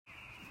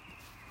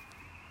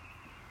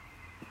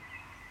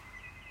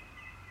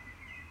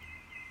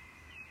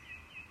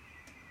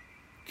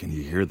Can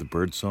you hear the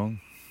bird song?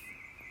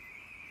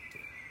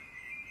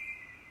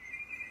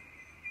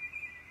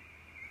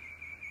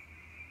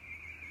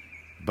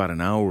 About an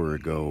hour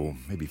ago,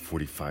 maybe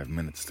 45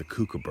 minutes, the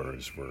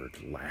kookaburras were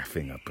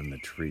laughing up in the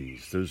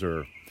trees. Those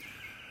are,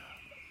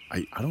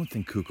 I don't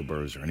think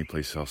kookaburras are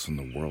anyplace else in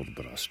the world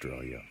but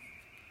Australia.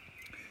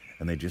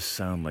 And they just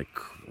sound like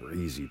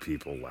crazy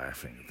people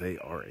laughing. They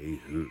are a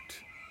hoot.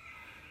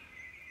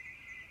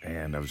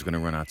 And I was going to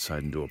run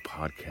outside and do a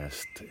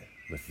podcast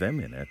with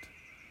them in it,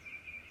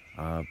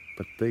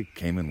 but they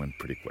came and went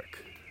pretty quick.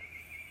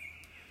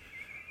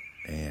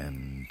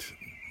 And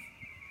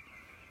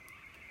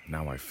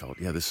now I felt,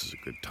 this is a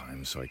good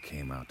time, so I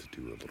came out to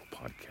do a little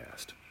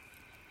podcast.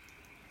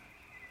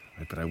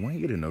 Right, but I want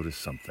you to notice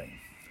something.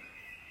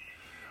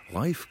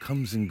 Life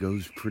comes and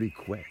goes pretty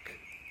quick.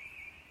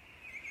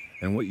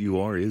 And what you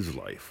are is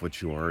life.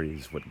 What you are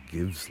is what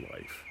gives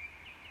life.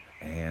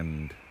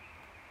 And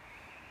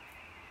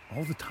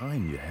all the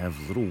time you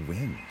have little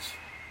wins.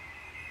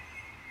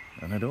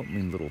 And I don't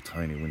mean little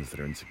tiny wins that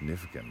are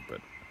insignificant, but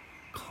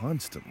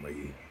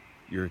constantly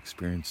you're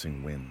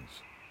experiencing wins.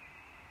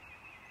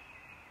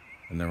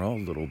 And they're all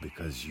little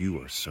because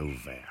you are so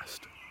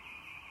vast.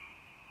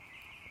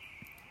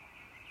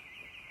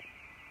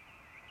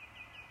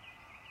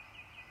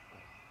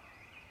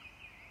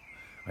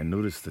 I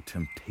noticed the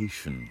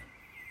temptation.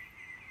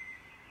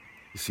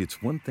 You see,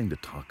 it's one thing to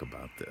talk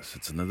about this.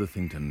 It's another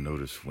thing to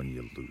notice when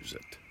you lose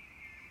it.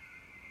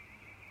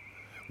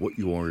 What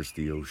you are is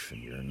the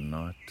ocean. You're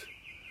not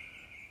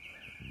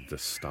the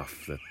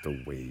stuff that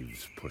the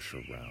waves push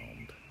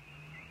around.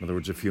 In other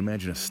words, if you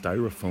imagine a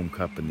styrofoam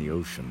cup in the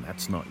ocean,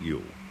 that's not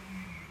you.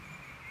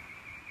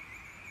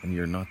 And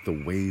you're not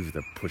the wave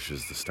that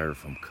pushes the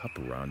styrofoam cup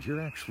around. You're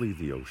actually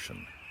the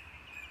ocean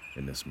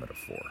in this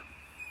metaphor,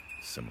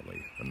 simile,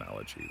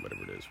 analogy,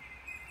 whatever it is.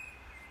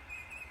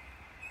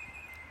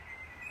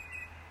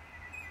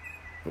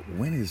 But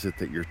when is it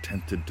that you're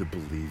tempted to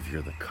believe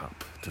you're the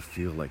cup, to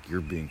feel like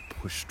you're being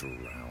pushed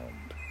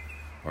around,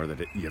 or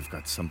that you've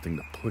got something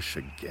to push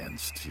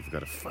against, you've got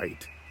to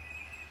fight?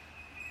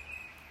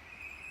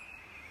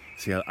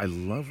 See, I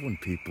love when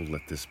people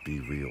let this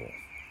be real.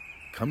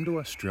 Come to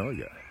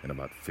Australia in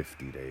about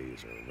 50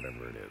 days or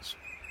whatever it is.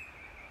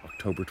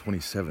 October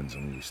 27th is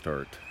when we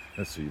start.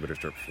 So you better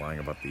start flying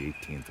about the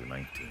 18th or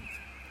 19th.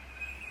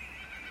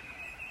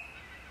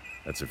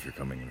 That's if you're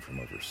coming in from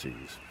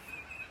overseas.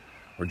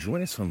 Or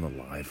join us on the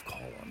live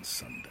call on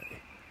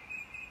Sunday.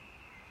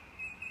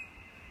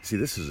 See,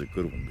 this is a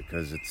good one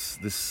because it's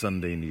this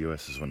Sunday in the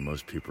U.S. is when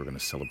most people are going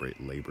to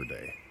celebrate Labor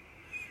Day,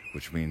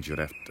 which means you'd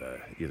have to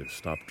either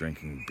stop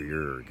drinking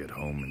beer or get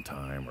home in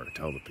time or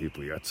tell the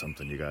people you got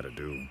something you got to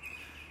do. You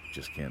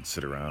just can't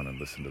sit around and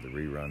listen to the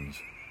reruns.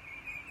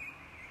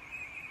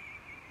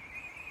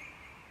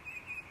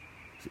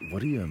 See,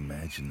 what do you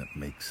imagine that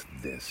makes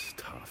this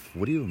tough?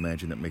 What do you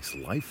imagine that makes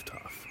life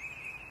tough?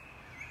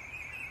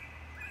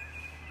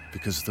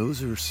 Because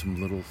those are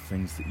some little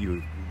things that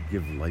you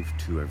give life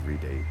to every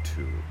day,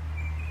 too.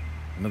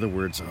 In other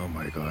words, oh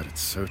my God, it's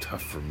so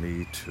tough for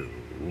me to,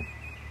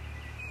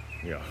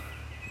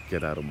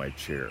 get out of my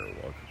chair,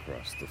 walk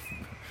across the...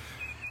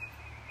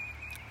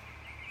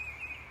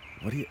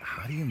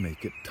 How do you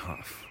make it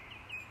tough?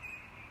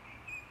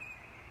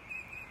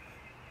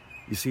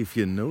 You see, if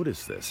you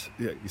notice this,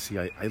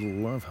 I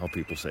love how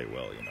people say,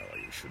 well,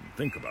 you shouldn't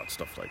think about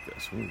stuff like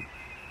this. Well,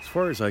 as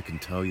far as I can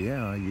tell,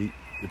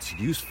 it's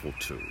useful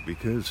too,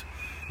 because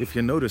if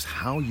you notice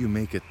how you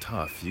make it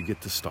tough, you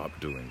get to stop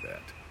doing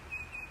that.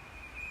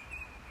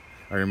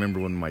 I remember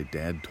when my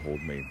dad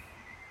told me,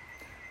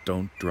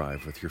 don't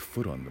drive with your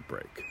foot on the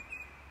brake.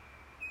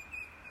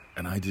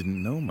 And I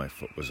didn't know my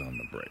foot was on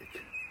the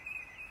brake.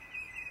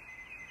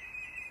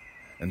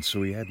 And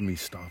so he had me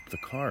stop the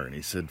car and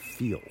he said,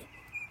 feel.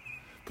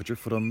 Put your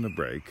foot on the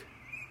brake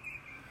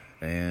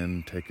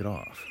and take it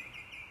off.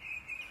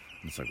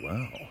 And it's like,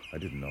 wow, I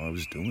didn't know I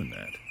was doing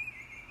that.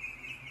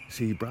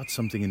 See, he brought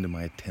something into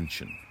my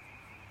attention.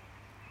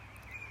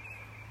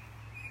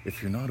 If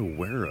you're not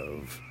aware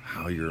of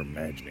how you're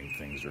imagining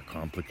things are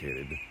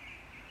complicated,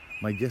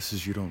 my guess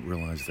is you don't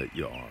realize that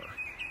you are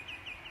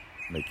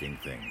making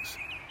things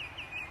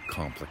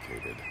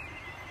complicated.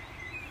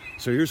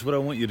 So here's what I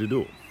want you to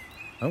do.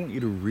 I want you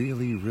to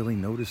really, really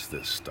notice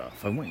this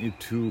stuff. I want you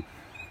to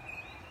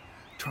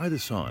try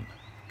this on.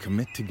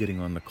 Commit to getting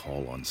on the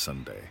call on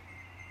Sunday.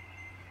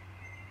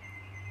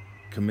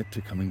 Commit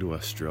to coming to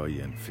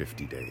Australia in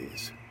 50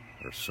 days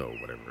or so,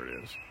 whatever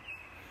it is.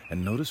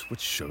 And notice what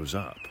shows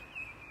up.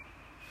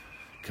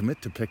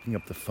 Commit to picking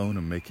up the phone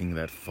and making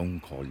that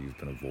phone call you've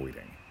been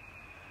avoiding.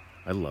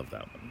 I love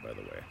that one, by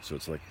the way. So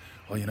it's like,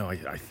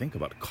 I think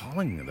about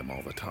calling them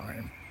all the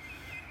time.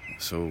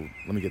 So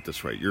let me get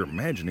this right. You're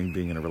imagining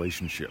being in a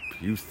relationship.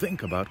 You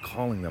think about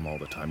calling them all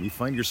the time. You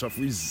find yourself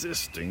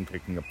resisting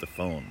picking up the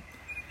phone.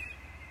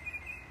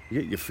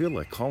 Yet you feel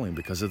like calling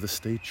because of the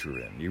state you're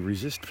in. You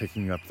resist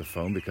picking up the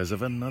phone because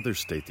of another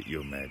state that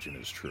you imagine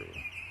is true.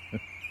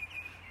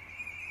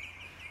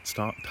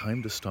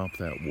 Time to stop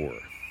that war.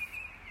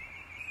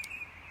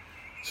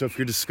 So if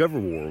you discover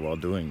war while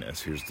doing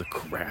this, here's the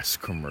crass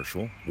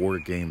commercial,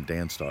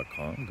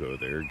 wargamedance.com. Go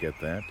there, get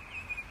that.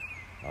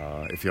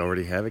 If you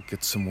already have it,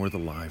 get some more of the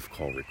live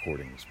call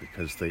recordings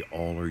because they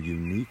all are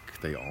unique.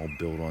 They all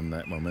build on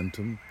that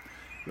momentum.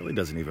 It really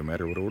doesn't even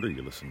matter what order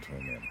you listen to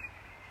them in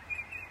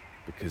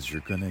because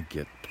you're going to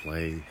get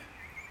play,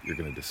 you're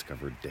going to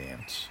discover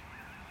dance.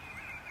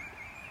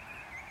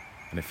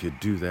 And if you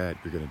do that,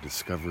 you're going to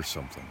discover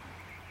something.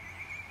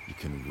 You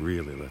can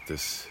really let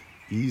this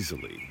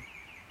easily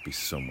be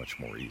so much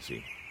more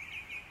easy.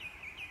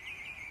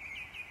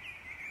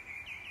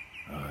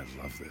 Oh, I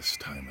love this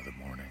time of the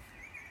morning.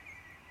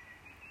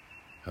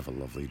 Have a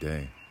lovely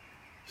day.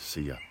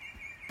 See ya.